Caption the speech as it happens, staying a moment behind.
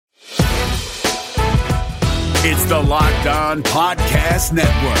It's the Locked On Podcast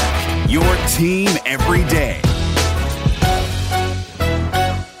Network, your team every day.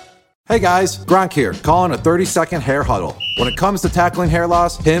 Hey guys, Gronk here, calling a 30-second hair huddle. When it comes to tackling hair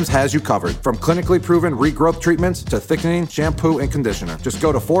loss, Hims has you covered. From clinically proven regrowth treatments to thickening, shampoo, and conditioner. Just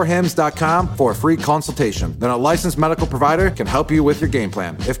go to 4hims.com for a free consultation. Then a licensed medical provider can help you with your game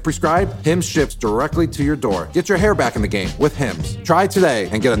plan. If prescribed, Hims ships directly to your door. Get your hair back in the game with Hims. Try today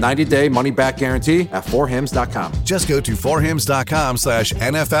and get a 90-day money-back guarantee at 4hims.com. Just go to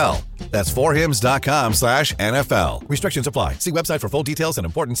 4hims.com/NFL. That's 4hims.com/NFL. Restrictions apply. See website for full details and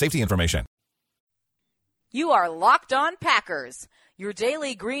important safety information. You are Locked On Packers, your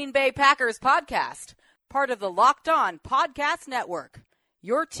daily Green Bay Packers podcast, part of the Locked On Podcast Network,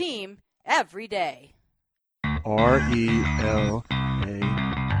 your team every day. RELAX.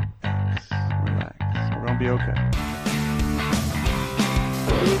 Relax. We're going to be okay.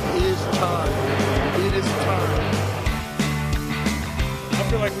 It is time. It is time. I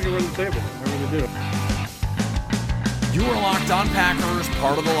feel like we can run the table. I really do. You are Locked On Packers,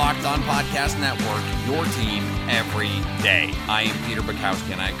 part of the Locked On Podcast Network, your team every day. I am Peter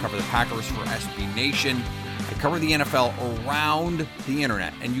Bukowski, and I cover the Packers for SB Nation. I cover the NFL around the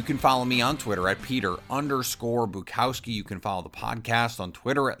internet, and you can follow me on Twitter at Peter_Bukowski. You can follow the podcast on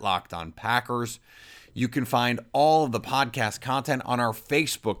Twitter at Locked On Packers. You can find all of the podcast content on our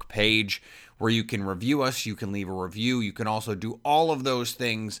Facebook page, where you can review us, you can leave a review. You can also do all of those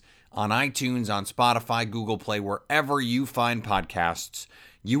things on iTunes, on Spotify, Google Play, wherever you find podcasts,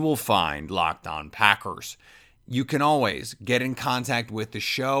 you will find Locked On Packers. You can always get in contact with the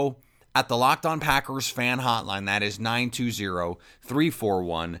show at the Locked On Packers fan hotline. That is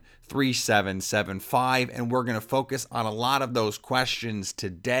 920-341-3775. And we're going to focus on a lot of those questions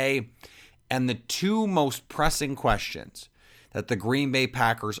today. And the two most pressing questions that the Green Bay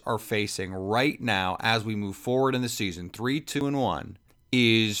Packers are facing right now as we move forward in the season, 3-2-1,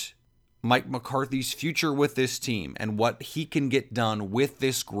 is Mike McCarthy's future with this team and what he can get done with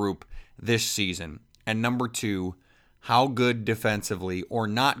this group this season. And number two, how good defensively or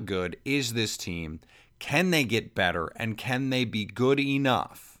not good is this team? Can they get better, and can they be good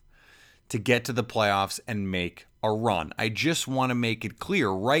enough to get to the playoffs and make a run? I just want to make it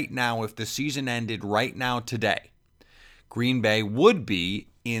clear right now, if the season ended right now today, Green Bay would be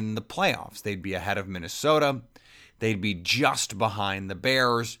in the playoffs. They'd be ahead of Minnesota. They'd be just behind the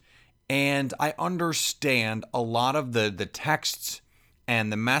Bears. And I understand a lot of the texts and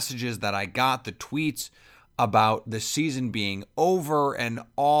the messages that I got, the tweets about the season being over and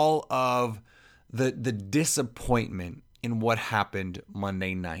all of the disappointment in what happened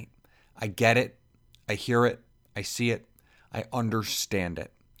Monday night. I get it. I hear it. I see it. I understand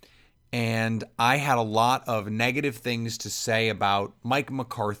it. And I had a lot of negative things to say about Mike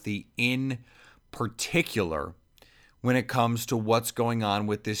McCarthy in particular when it comes to what's going on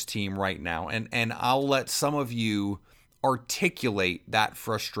with this team right now. And I'll let some of you articulate that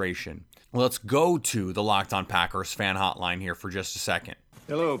frustration. Let's go to the Locked On Packers fan hotline here for just a second.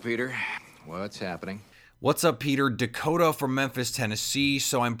 Hello, Peter. What's happening? What's up, Peter? Dakota from Memphis, Tennessee.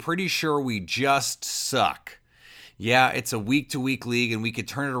 So I'm pretty sure we just suck. Yeah, it's a week-to-week league, and we could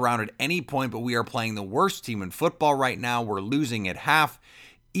turn it around at any point, but we are playing the worst team in football right now. We're losing at half.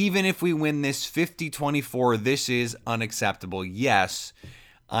 Even if we win this 50-24, this is unacceptable. Yes,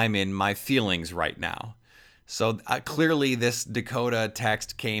 I'm in my feelings right now. So clearly this Dakota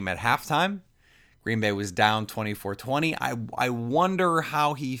text came at halftime. Green Bay was down 24-20. I wonder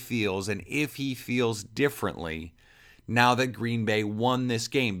how he feels and if he feels differently now that Green Bay won this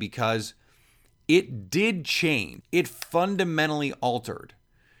game, because it did change. It fundamentally altered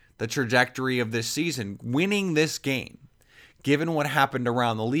the trajectory of this season. Winning this game, given what happened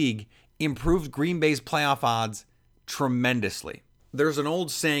around the league, improved Green Bay's playoff odds tremendously. There's an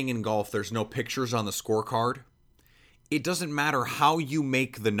old saying in golf, there's no pictures on the scorecard. It doesn't matter how you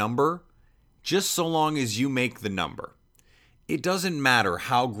make the number, just so long as you make the number. It doesn't matter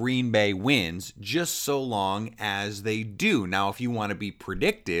how Green Bay wins, just so long as they do. Now, if you want to be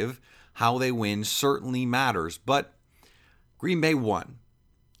predictive, how they win certainly matters, but Green Bay won.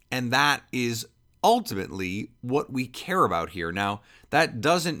 And that is ultimately what we care about here. Now, that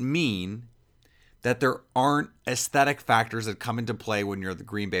doesn't mean that there aren't aesthetic factors that come into play when you're the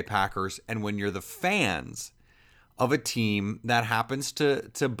Green Bay Packers and when you're the fans of a team that happens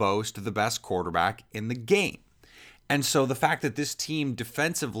to boast the best quarterback in the game. And so the fact that this team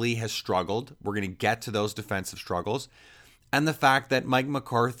defensively has struggled, we're going to get to those defensive struggles, and the fact that Mike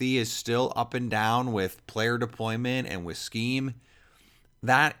McCarthy is still up and down with player deployment and with scheme,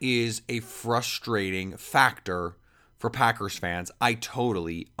 that is a frustrating factor for Packers fans. I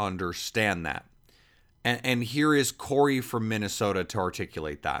totally understand that. And here is Corey from Minnesota to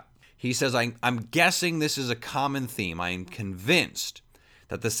articulate that. He says, I'm guessing this is a common theme. I am convinced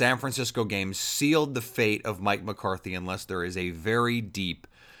that the San Francisco game sealed the fate of Mike McCarthy unless there is a very deep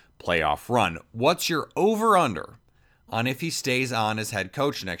playoff run. What's your over-under on if he stays on as head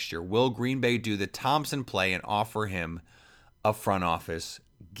coach next year? Will Green Bay do the Thompson play and offer him a front office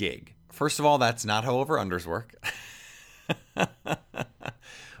gig? First of all, that's not how over-unders work.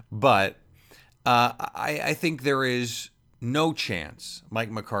 But I think there is no chance Mike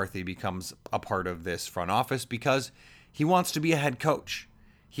McCarthy becomes a part of this front office because he wants to be a head coach.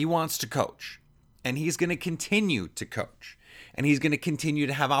 He wants to coach, and he's going to continue to coach, and he's going to continue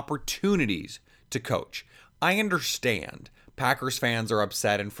to have opportunities to coach. I understand Packers fans are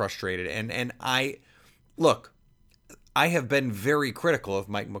upset and frustrated, and I have been very critical of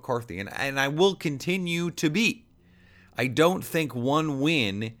Mike McCarthy, and I will continue to be. I don't think one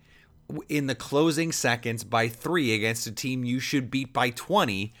win in the closing seconds by 3 against a team you should beat by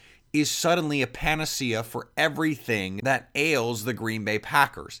 20 is suddenly a panacea for everything that ails the Green Bay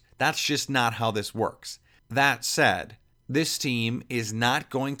Packers. That's just not how this works. That said, this team is not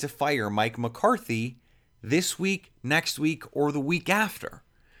going to fire Mike McCarthy this week, next week, or the week after.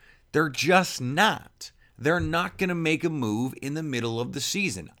 They're just not. They're not going to make a move in the middle of the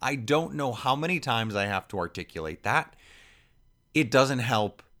season. I don't know how many times I have to articulate that. It doesn't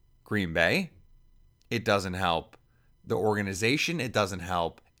help Green Bay. It doesn't help the organization. It doesn't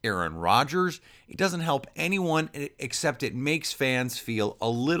help Aaron Rodgers. It doesn't help anyone except it makes fans feel a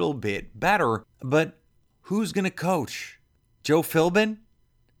little bit better. But who's going to coach? Joe Philbin?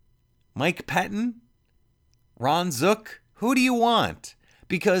 Mike Pettin? Ron Zook? Who do you want?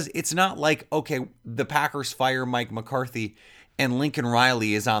 Because it's not like, okay, the Packers fire Mike McCarthy and Lincoln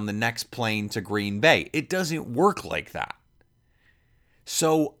Riley is on the next plane to Green Bay. It doesn't work like that.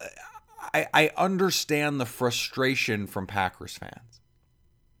 So I understand the frustration from Packers fans.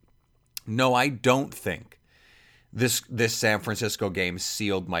 No, I don't think this San Francisco game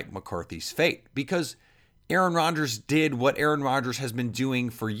sealed Mike McCarthy's fate because Aaron Rodgers did what Aaron Rodgers has been doing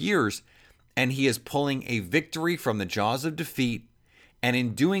for years, and he is pulling a victory from the jaws of defeat, and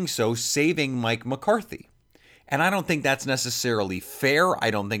in doing so, saving Mike McCarthy. And I don't think that's necessarily fair.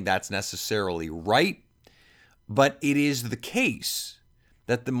 I don't think that's necessarily right. But it is the case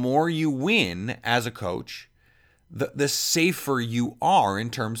that the more you win as a coach, the safer you are in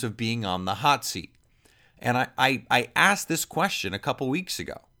terms of being on the hot seat. And I asked this question a couple weeks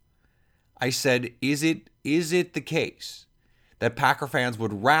ago. I said, is it the case that Packer fans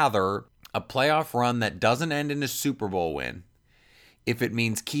would rather a playoff run that doesn't end in a Super Bowl win if it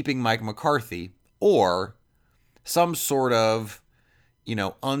means keeping Mike McCarthy, or some sort of,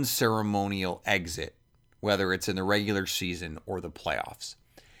 unceremonial exit, whether it's in the regular season or the playoffs?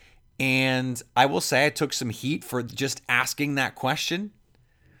 And I will say I took some heat for just asking that question.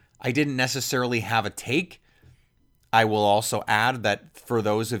 I didn't necessarily have a take. I will also add that for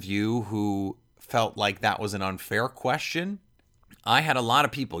those of you who felt like that was an unfair question, I had a lot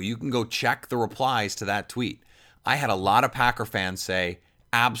of people. You can go check the replies to that tweet. I had a lot of Packer fans say,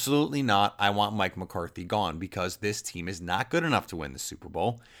 absolutely not. I want Mike McCarthy gone because this team is not good enough to win the Super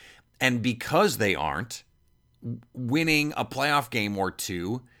Bowl. And because they aren't, winning a playoff game or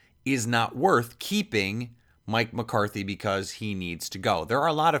two is not worth keeping Mike McCarthy because he needs to go. There are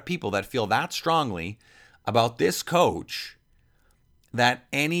a lot of people that feel that strongly about this coach that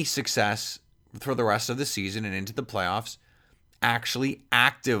any success for the rest of the season and into the playoffs actually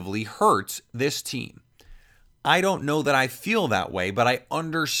actively hurts this team. I don't know that I feel that way, but I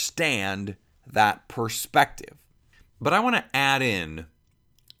understand that perspective. But I want to add in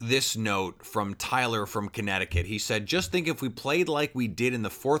this note from Tyler from Connecticut. He said, just think if we played like we did in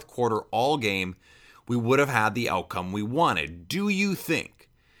the fourth quarter all game, we would have had the outcome we wanted. Do you think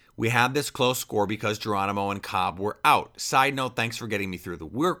we had this close score because Geronimo and Cobb were out? Side note, thanks for getting me through the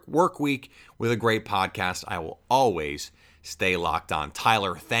work week with a great podcast. I will always stay locked on.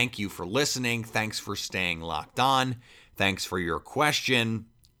 Tyler, thank you for listening. Thanks for staying locked on. Thanks for your question.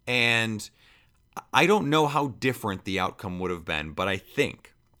 And I don't know how different the outcome would have been, but I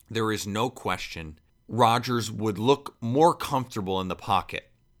think there is no question Rodgers would look more comfortable in the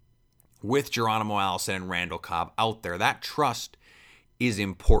pocket with Geronimo Allison and Randall Cobb out there. That trust is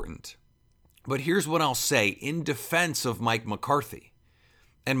important. But here's what I'll say in defense of Mike McCarthy.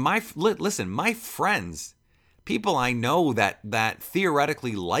 And my friends, people I know that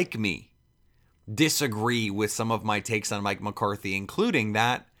theoretically like me, disagree with some of my takes on Mike McCarthy, including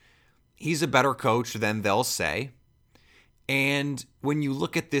that he's a better coach than they'll say. And when you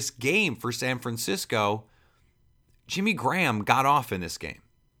look at this game for San Francisco, Jimmy Graham got off in this game.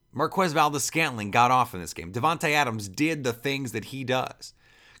 Marquez Valdes-Scantling got off in this game. Devontae Adams did the things that he does.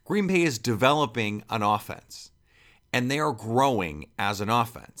 Green Bay is developing an offense, and they are growing as an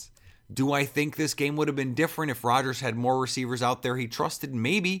offense. Do I think this game would have been different if Rodgers had more receivers out there he trusted?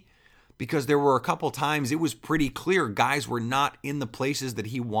 Maybe, because there were a couple times it was pretty clear guys were not in the places that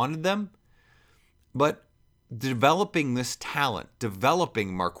he wanted them. But developing this talent,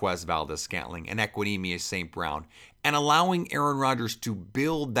 developing Marquez Valdes-Scantling and Equanimeous St. Brown, and allowing Aaron Rodgers to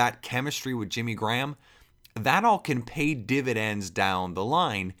build that chemistry with Jimmy Graham, that all can pay dividends down the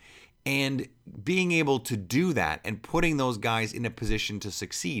line. And being able to do that and putting those guys in a position to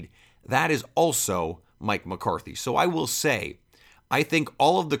succeed, that is also Mike McCarthy. So I will say, I think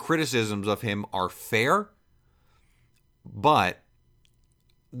all of the criticisms of him are fair, but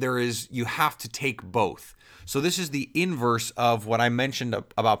you have to take both. So this is the inverse of what I mentioned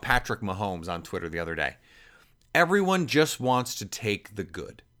about Patrick Mahomes on Twitter the other day. Everyone just wants to take the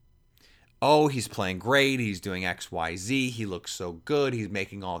good. Oh, he's playing great. He's doing X, Y, Z. He looks so good. He's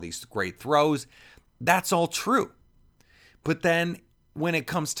making all these great throws. That's all true. But then when it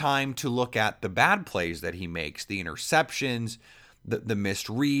comes time to look at the bad plays that he makes, the interceptions, the missed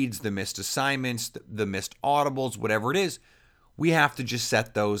reads, the missed assignments, the missed audibles, whatever it is, we have to just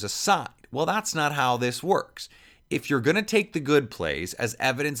set those aside. Well, that's not how this works. If you're going to take the good plays as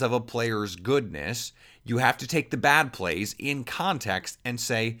evidence of a player's goodness, you have to take the bad plays in context and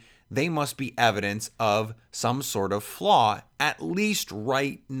say they must be evidence of some sort of flaw, at least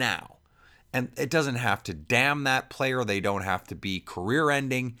right now. And it doesn't have to damn that player. They don't have to be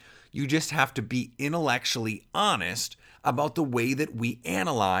career-ending. You just have to be intellectually honest about the way that we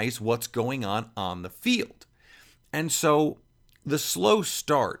analyze what's going on the field. And so the slow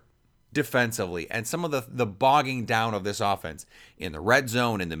start defensively and some of the bogging down of this offense in the red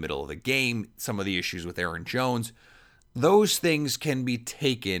zone, in the middle of the game, some of the issues with Aaron Jones, those things can be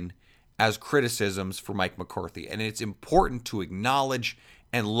taken as criticisms for Mike McCarthy. And it's important to acknowledge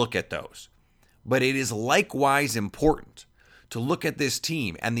and look at those. But it is likewise important to look at this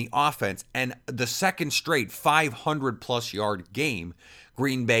team and the offense and the second straight 500-plus yard game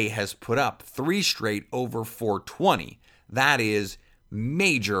Green Bay has put up, 3 straight over 420. That is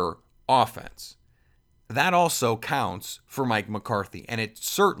major offense. That also counts for Mike McCarthy, and it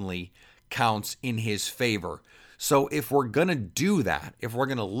certainly counts in his favor. So if we're going to do that, if we're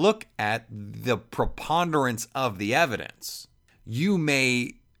going to look at the preponderance of the evidence, you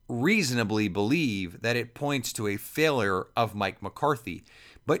may reasonably believe that it points to a failure of Mike McCarthy.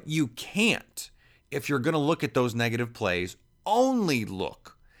 But you can't, if you're going to look at those negative plays, only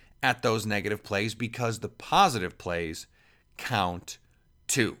look at those negative plays because the positive plays count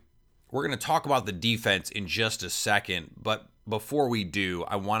too. We're going to talk about the defense in just a second, but before we do,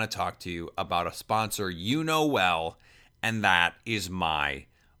 I want to talk to you about a sponsor you know well, and that is my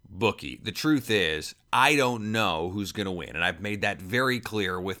bookie. The truth is, I don't know who's going to win, and I've made that very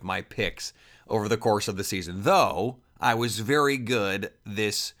clear with my picks over the course of the season, though I was very good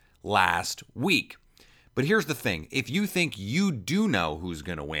this last week. But here's the thing. If you think you do know who's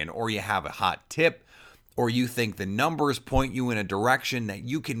going to win, or you have a hot tip, or you think the numbers point you in a direction that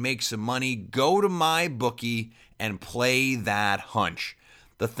you can make some money, go to MyBookie and play that hunch.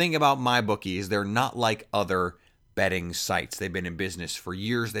 The thing about MyBookie is they're not like other betting sites. They've been in business for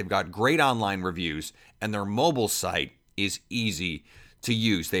years. They've got great online reviews, and their mobile site is easy to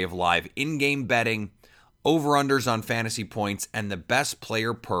use. They have live in-game betting, over-unders on fantasy points, and the best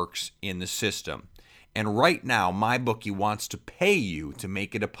player perks in the system. And right now, MyBookie wants to pay you to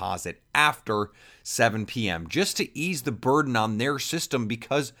make a deposit after 7 p.m. just to ease the burden on their system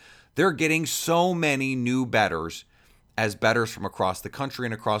because they're getting so many new bettors as bettors from across the country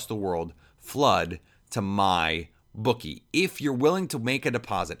and across the world flood to MyBookie. If you're willing to make a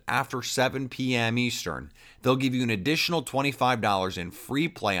deposit after 7 p.m. Eastern, they'll give you an additional $25 in free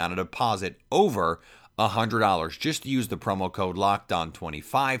play on a deposit over $100. Just use the promo code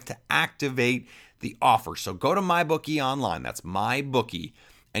LOCKEDON25 to activate the offer. So go to MyBookie online, that's MyBookie,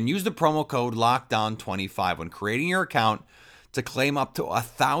 and use the promo code LOCKEDON25 when creating your account to claim up to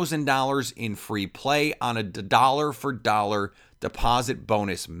 $1,000 in free play on a dollar-for-dollar deposit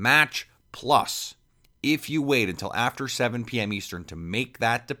bonus match. Plus, if you wait until after 7 p.m. Eastern to make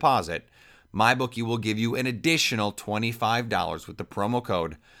that deposit, MyBookie will give you an additional $25 with the promo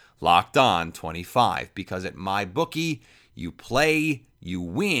code LOCKEDON25, because at MyBookie, you play, you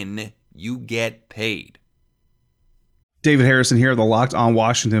win, you get paid. David Harrison here, the Locked On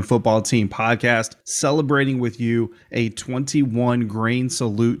Washington Football Team podcast, celebrating with you a 21 grain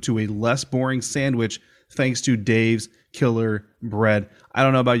salute to a less boring sandwich thanks to Dave's Killer bread. I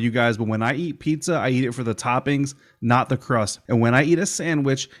don't know about you guys, but when I eat pizza, I eat it for the toppings, not the crust. And when I eat a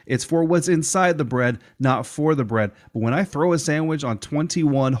sandwich, it's for what's inside the bread, not for the bread. But when I throw a sandwich on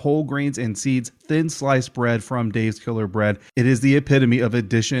 21 whole grains and seeds, thin sliced bread from Dave's Killer Bread, it is the epitome of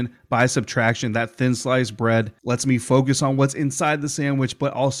addition by subtraction. That thin sliced bread lets me focus on what's inside the sandwich,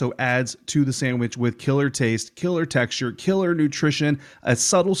 but also adds to the sandwich with killer taste, killer texture, killer nutrition, a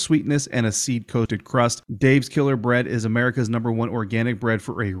subtle sweetness, and a seed-coated crust. Dave's Killer Bread is America's #1 organic bread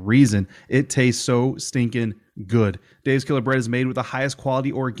for a reason. It tastes so stinking good. Dave's Killer Bread is made with the highest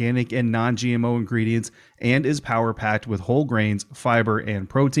quality organic and non-GMO ingredients and is power-packed with whole grains, fiber, and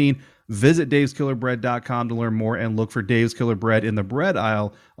protein. Visit daveskillerbread.com to learn more and look for Dave's Killer Bread in the bread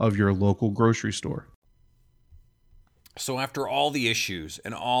aisle of your local grocery store. So after all the issues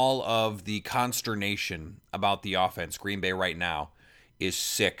and all of the consternation about the offense, Green Bay right now is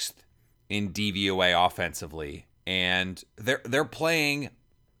 6th in DVOA offensively, and they're playing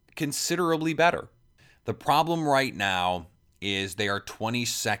considerably better. The problem right now is they are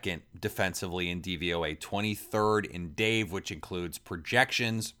 22nd defensively in DVOA, 23rd in Dave, which includes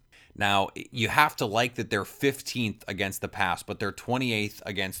projections. Now, you have to like that they're 15th against the pass, but they're 28th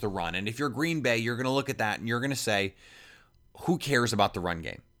against the run. And if you're Green Bay, you're going to look at that and you're going to say, who cares about the run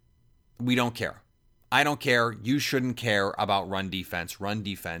game? We don't care. I don't care. You shouldn't care about run defense. Run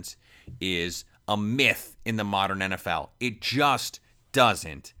defense is a myth in the modern NFL. It just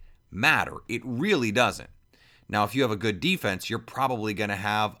doesn't matter. It really doesn't. Now, if you have a good defense, you're probably going to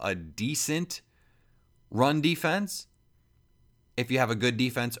have a decent run defense. If you have a good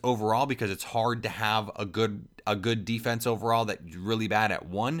defense overall, because it's hard to have a good defense overall that's really bad at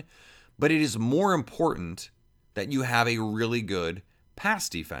one, but it is more important that you have a really good pass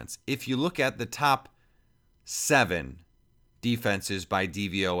defense. If you look at the top 7 defenses by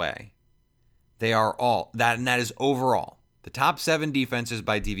DVOA, they are all that, and that is overall. The top 7 defenses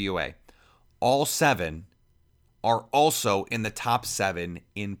by DVOA, all 7 are also in the top 7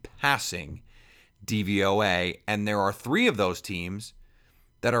 in passing DVOA, and there are 3 of those teams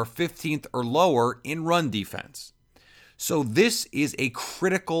that are 15th or lower in run defense. So this is a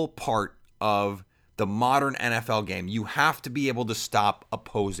critical part of the modern NFL game. You have to be able to stop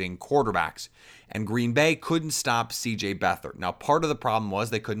opposing quarterbacks, and Green Bay couldn't stop CJ Beathard. Now, part of the problem was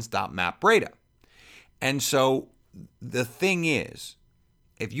they couldn't stop Matt Breida. And so the thing is,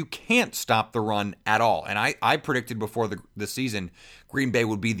 if you can't stop the run at all, and I predicted before the season Green Bay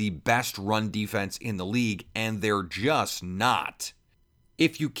would be the best run defense in the league, and they're just not.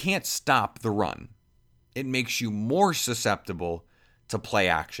 If you can't stop the run, it makes you more susceptible to play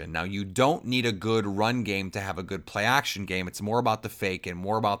action. Now, you don't need a good run game to have a good play action game. It's more about the fake and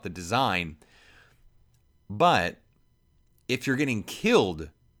more about the design. But if you're getting killed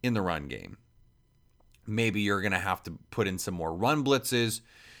in the run game, maybe you're going to have to put in some more run blitzes.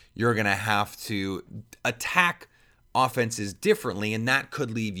 You're going to have to attack offenses differently, and that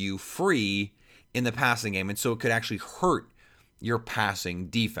could leave you free in the passing game. And so it could actually hurt your passing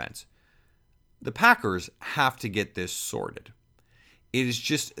defense. The Packers have to get this sorted. It is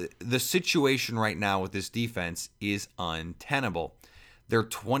just the situation right now with this defense is untenable. They're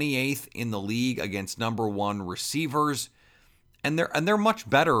 28th in the league against #1 receivers. And they're much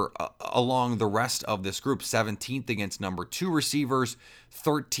better along the rest of this group. 17th against #2 receivers,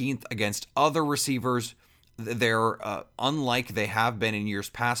 13th against other receivers. They're, unlike they have been in years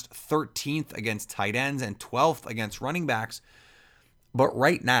past, 13th against tight ends and 12th against running backs. But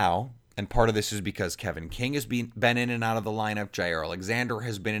right now, and part of this is because Kevin King has been in and out of the lineup, Jair Alexander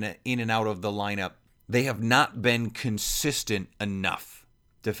has been in and out of the lineup, they have not been consistent enough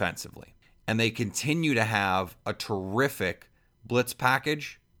defensively. And they continue to have a terrific blitz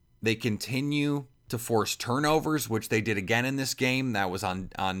package. They continue to force turnovers, which they did again in this game. That was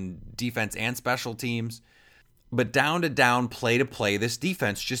on defense and special teams. But down to down, play to play, this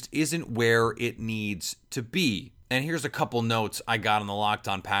defense just isn't where it needs to be. And here's a couple notes I got on the Locked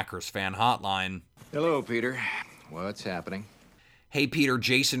On Packers fan hotline. Hello, Peter. What's happening? Hey, Peter,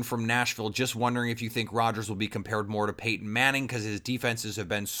 Jason from Nashville. Just wondering if you think Rodgers will be compared more to Peyton Manning because his defenses have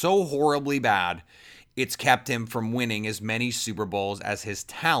been so horribly bad. It's kept him from winning as many Super Bowls as his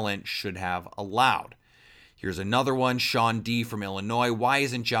talent should have allowed. Here's another one, Sean D. from Illinois. Why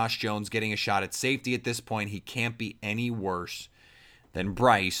isn't Josh Jones getting a shot at safety at this point? He can't be any worse than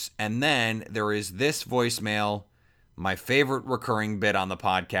Bryce. And then there is this voicemail, my favorite recurring bit on the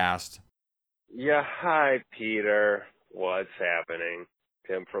podcast. Yeah, hi, Peter. What's happening?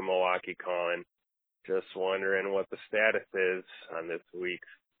 Tim from Milwaukee calling. Just wondering what the status is on this week's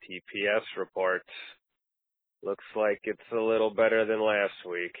TPS reports. Looks like it's a little better than last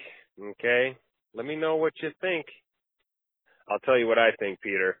week. Okay? Let me know what you think. I'll tell you what I think,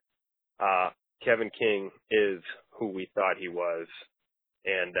 Peter. Kevin King is who we thought he was.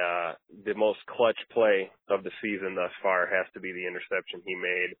 And the most clutch play of the season thus far has to be the interception he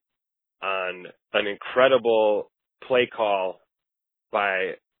made on an incredible play call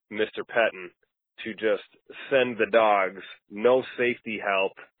by Mr. Pettin to just send the dogs, no safety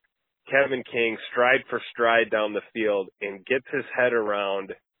help. Kevin King stride for stride down the field and gets his head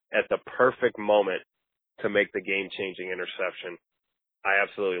around at the perfect moment to make the game-changing interception. I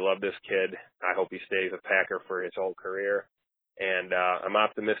absolutely love this kid. I hope he stays a Packer for his whole career. And I'm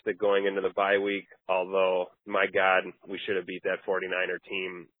optimistic going into the bye week, although, my God, we should have beat that 49er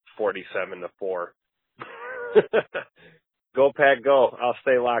team 47-4. Go, Pack, go. I'll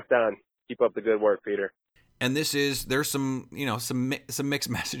stay locked on. Keep up the good work, Peter. And there's some mixed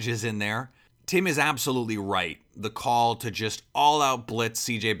messages in there. Tim is absolutely right. The call to just all-out blitz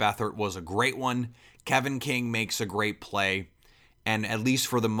CJ Beathard was a great one. Kevin King makes a great play. And at least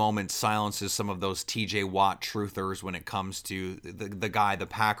for the moment, silences some of those TJ Watt truthers when it comes to the guy the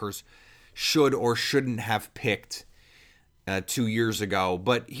Packers should or shouldn't have picked 2 years ago.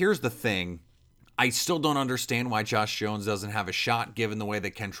 But here's the thing. I still don't understand why Josh Jones doesn't have a shot given the way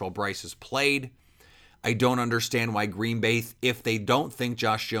that Kentrell Bryce has played. I don't understand why Green Bay, if they don't think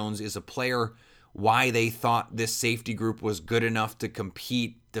Josh Jones is a player, why they thought this safety group was good enough to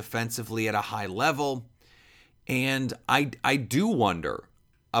compete defensively at a high level. And I do wonder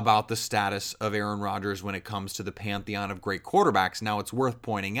about the status of Aaron Rodgers when it comes to the pantheon of great quarterbacks. Now, it's worth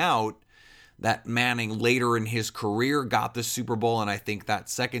pointing out that Manning later in his career got the Super Bowl, and I think that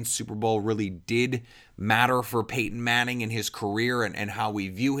second Super Bowl really did matter for Peyton Manning in his career and how we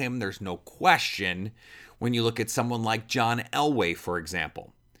view him. There's no question when you look at someone like John Elway, for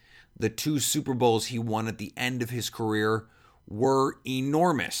example. The 2 Super Bowls he won at the end of his career were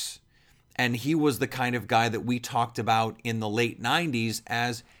enormous. And he was the kind of guy that we talked about in the late 90s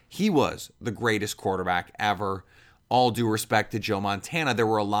as he was the greatest quarterback ever. All due respect to Joe Montana, there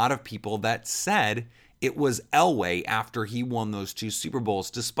were a lot of people that said it was Elway after he won those 2 Super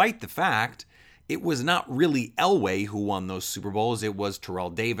Bowls, despite the fact it was not really Elway who won those Super Bowls. It was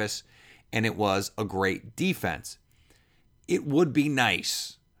Terrell Davis, and it was a great defense. It would be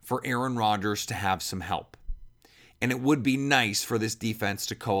nice for Aaron Rodgers to have some help. And it would be nice for this defense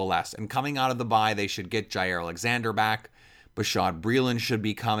to coalesce. And coming out of the bye, they should get Jair Alexander back. Bashaud Breeland should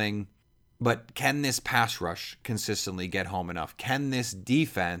be coming. But can this pass rush consistently get home enough? Can this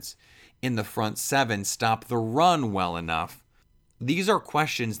defense in the front 7 stop the run well enough? These are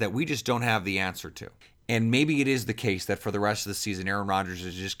questions that we just don't have the answer to. And maybe it is the case that for the rest of the season, Aaron Rodgers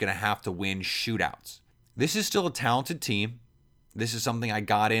is just going to have to win shootouts. This is still a talented team. This is something I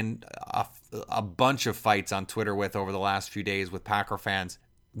got in a bunch of fights on Twitter with over the last few days with Packer fans.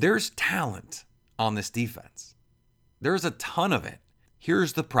 There's talent on this defense. There's a ton of it.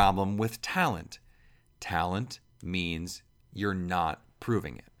 Here's the problem with talent. Talent means you're not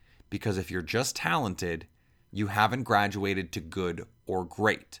proving it. Because if you're just talented, you haven't graduated to good or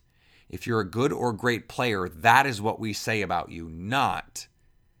great. If you're a good or great player, that is what we say about you, not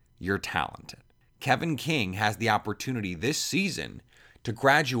you're talented. Kevin King has the opportunity this season to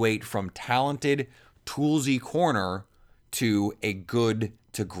graduate from talented, toolsy corner to a good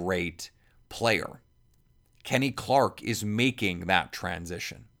to great player. Kenny Clark is making that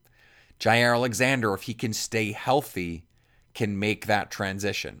transition. Jair Alexander, if he can stay healthy, can make that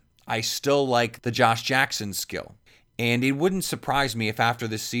transition. I still like the Josh Jackson skill. And it wouldn't surprise me if after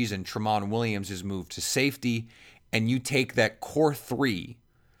this season, Tramon Williams is moved to safety, and you take that core 3,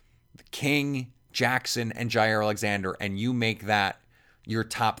 King, Jackson, and Jair Alexander, and you make that your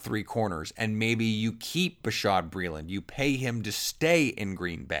top 3 corners. And maybe you keep Bashaud Breeland. You pay him to stay in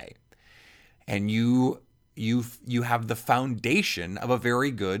Green Bay. And you have the foundation of a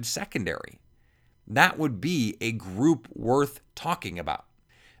very good secondary. That would be a group worth talking about.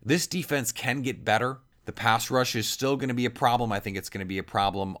 This defense can get better. The pass rush is still going to be a problem. I think it's going to be a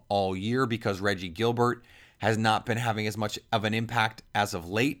problem all year because Reggie Gilbert has not been having as much of an impact as of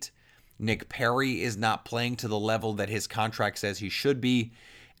late. Nick Perry is not playing to the level that his contract says he should be.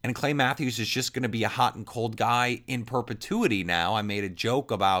 And Clay Matthews is just going to be a hot and cold guy in perpetuity now. I made a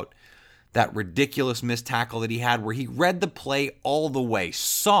joke about that ridiculous missed tackle that he had where he read the play all the way,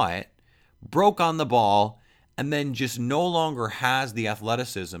 saw it, broke on the ball, and then just no longer has the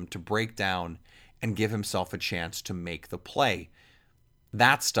athleticism to break down and give himself a chance to make the play.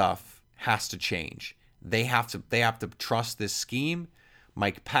 That stuff has to change. They have to trust this scheme.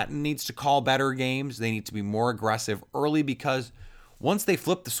 Mike Patton needs to call better games. They need to be more aggressive early because once they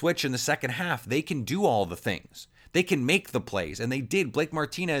flip the switch in the second half, they can do all the things. They can make the plays, and they did. Blake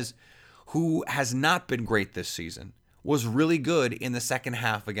Martinez, who has not been great this season, was really good in the second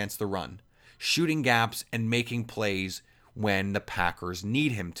half against the run, shooting gaps and making plays when the Packers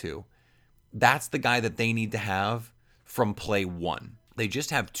need him to. That's the guy that they need to have from play one. They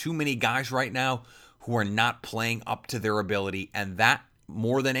just have too many guys right now who are not playing up to their ability, and that,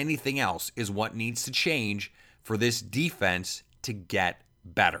 more than anything else, is what needs to change for this defense to get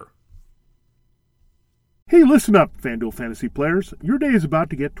better. Hey, listen up, FanDuel Fantasy players. Your day is about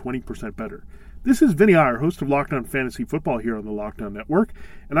to get 20% better. This is Vinny Iyer, host of Locked On Fantasy Football here on the Locked On Network,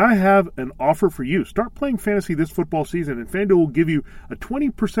 and I have an offer for you. Start playing fantasy this football season, and FanDuel will give you a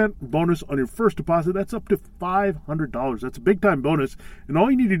 20% bonus on your first deposit. That's up to $500. That's a big-time bonus, and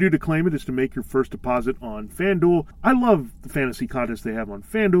all you need to do to claim it is to make your first deposit on FanDuel. I love the fantasy contests they have on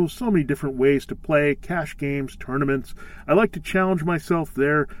FanDuel. So many different ways to play, cash games, tournaments. I like to challenge myself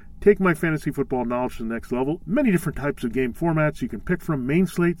there. Take my fantasy football knowledge to the next level. Many different types of game formats you can pick from: main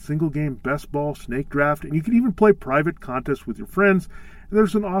slate, single game, best ball, snake draft, and you can even play private contests with your friends. And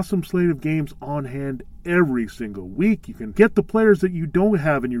there's an awesome slate of games on hand every single week. You can get the players that you don't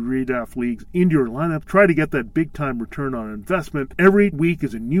have in your redraft leagues into your lineup. Try to get that big-time return on investment. Every week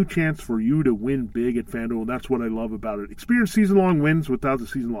is a new chance for you to win big at FanDuel, and that's what I love about it. Experience season-long wins without the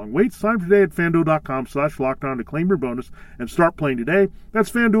season-long waits. Sign up today at FanDuel.com/LockedOn to claim your bonus and start playing today.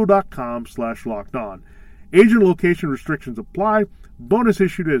 That's FanDuel.com/LockedOn. Age and location restrictions apply. Bonus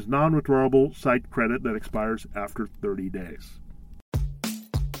issued as non-withdrawable site credit that expires after 30 days.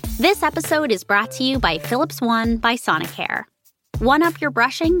 This episode is brought to you by Philips One by Sonicare. One up your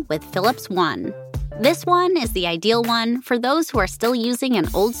brushing with Philips One. This one is the ideal one for those who are still using an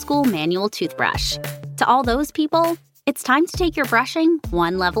old-school manual toothbrush. To all those people, it's time to take your brushing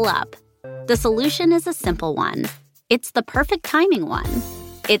one level up. The solution is a simple one. It's the perfect timing one.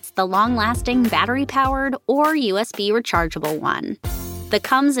 It's the long-lasting battery-powered or USB rechargeable one. That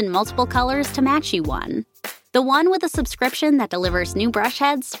comes in multiple colors to match you one. The one with a subscription that delivers new brush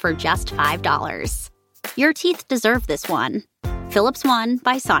heads for just $5. Your teeth deserve this one. Philips One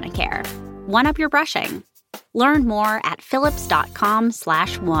by Sonicare. One up your brushing. Learn more at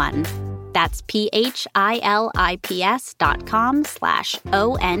philips.com/one. That's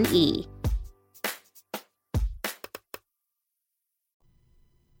PHILIPS.com/ONE.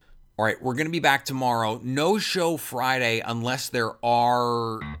 All right, we're going to be back tomorrow. No show Friday unless there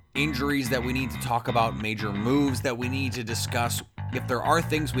are injuries that we need to talk about, major moves that we need to discuss. If there are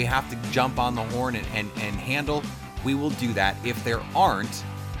things we have to jump on the horn and handle, we will do that. If there aren't,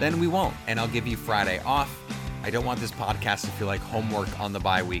 then we won't, and I'll give you Friday off. I don't want this podcast to feel like homework on the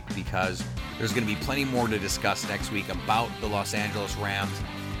bye week because there's going to be plenty more to discuss next week about the Los Angeles Rams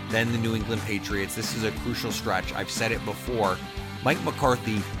than the New England Patriots. This is a crucial stretch. I've said it before. Mike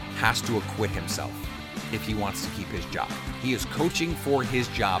McCarthy has to acquit himself if he wants to keep his job. He is coaching for his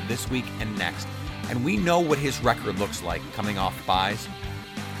job this week and next, and we know what his record looks like coming off buys.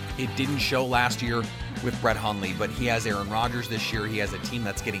 It didn't show last year with Brett Hundley, but he has Aaron Rodgers this year. He has a team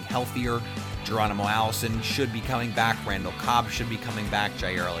that's getting healthier. Geronimo Allison should be coming back. Randall Cobb should be coming back.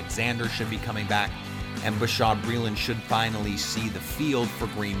 Jair Alexander should be coming back. And Bashaud Breeland should finally see the field for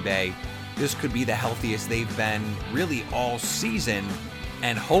Green Bay. This could be the healthiest they've been really all season.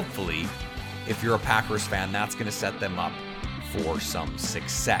 And hopefully, if you're a Packers fan, that's going to set them up for some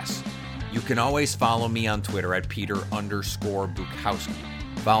success. You can always follow me on Twitter at Peter_Bukowski.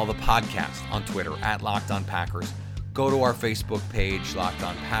 Follow the podcast on Twitter at Locked On Packers. Go to our Facebook page, Locked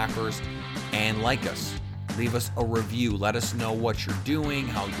On Packers, and like us. Leave us a review. Let us know what you're doing,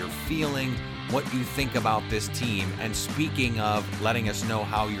 how you're feeling, what you think about this team. And speaking of letting us know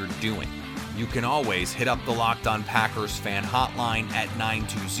how you're doing, you can always hit up the Locked On Packers fan hotline at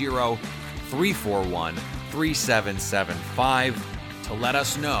 920-341-3775 to let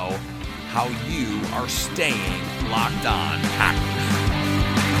us know how you are staying locked on Packers.